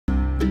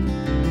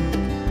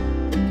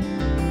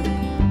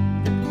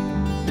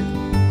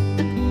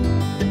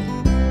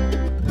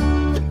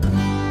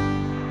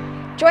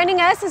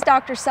Joining us is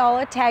Dr.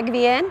 Saleh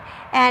Taghvaeian,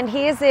 and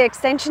he is the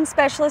Extension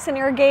Specialist in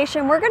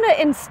Irrigation. We're going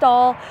to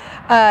install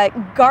a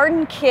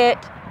garden kit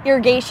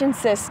irrigation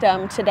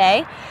system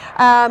today.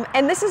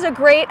 And this is a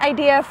great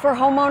idea for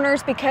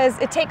homeowners because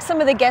it takes some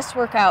of the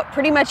guesswork out.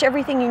 Pretty much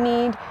everything you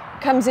need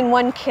comes in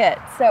one kit.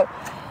 So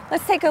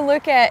let's take a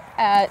look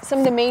at some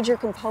of the major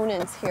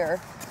components here.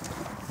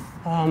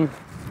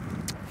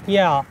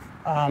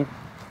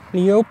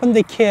 When you open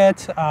the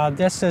kit,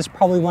 this is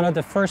probably one of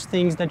the first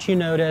things that you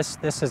notice.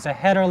 This is a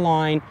header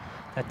line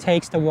that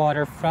takes the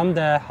water from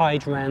the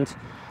hydrant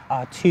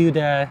to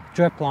the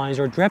drip lines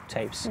or drip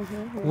tapes,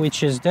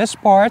 which is this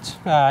part.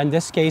 In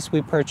this case,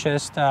 we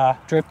purchased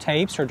drip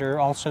tapes, or they're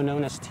also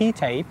known as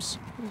T-tapes.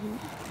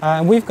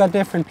 We've got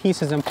different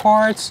pieces and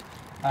parts.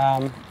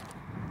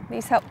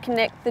 These help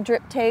connect the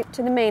drip tape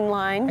to the main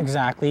line.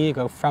 Exactly, you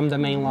go from the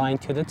main line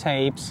to the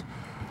tapes.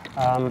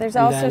 There's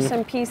also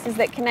some pieces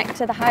that connect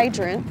to the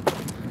hydrant.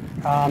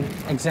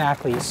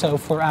 Exactly. So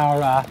for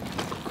our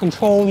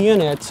control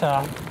unit,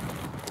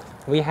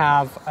 we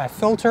have a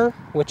filter,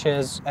 which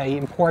is an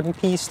important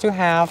piece to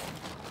have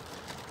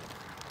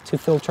to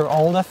filter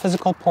all the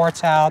physical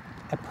parts out,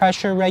 a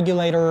pressure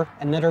regulator,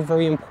 another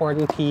very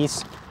important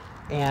piece,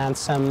 and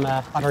some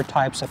other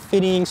types of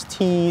fittings,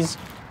 T's,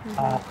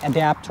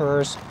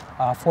 adapters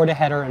for the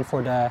header and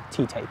for the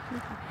T-tape.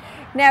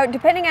 Now,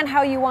 depending on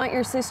how you want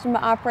your system to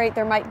operate,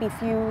 there might be a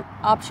few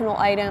optional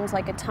items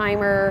like a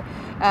timer.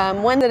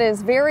 One that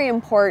is very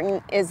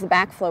important is the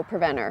backflow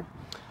preventer.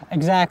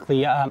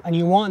 Exactly, and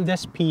you want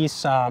this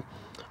piece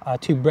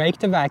to break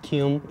the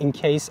vacuum in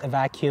case a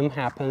vacuum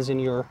happens in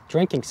your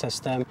drinking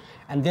system,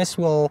 and this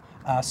will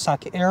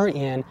suck air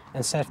in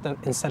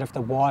instead of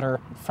the water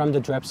from the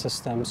drip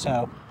system.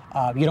 So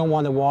you don't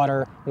want the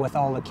water with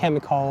all the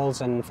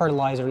chemicals and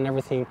fertilizer and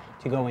everything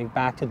to going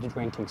back to the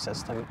drinking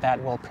system.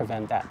 That will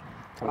prevent that.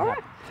 All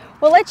right.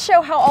 Well, let's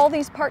show how all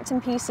these parts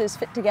and pieces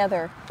fit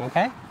together.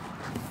 Okay.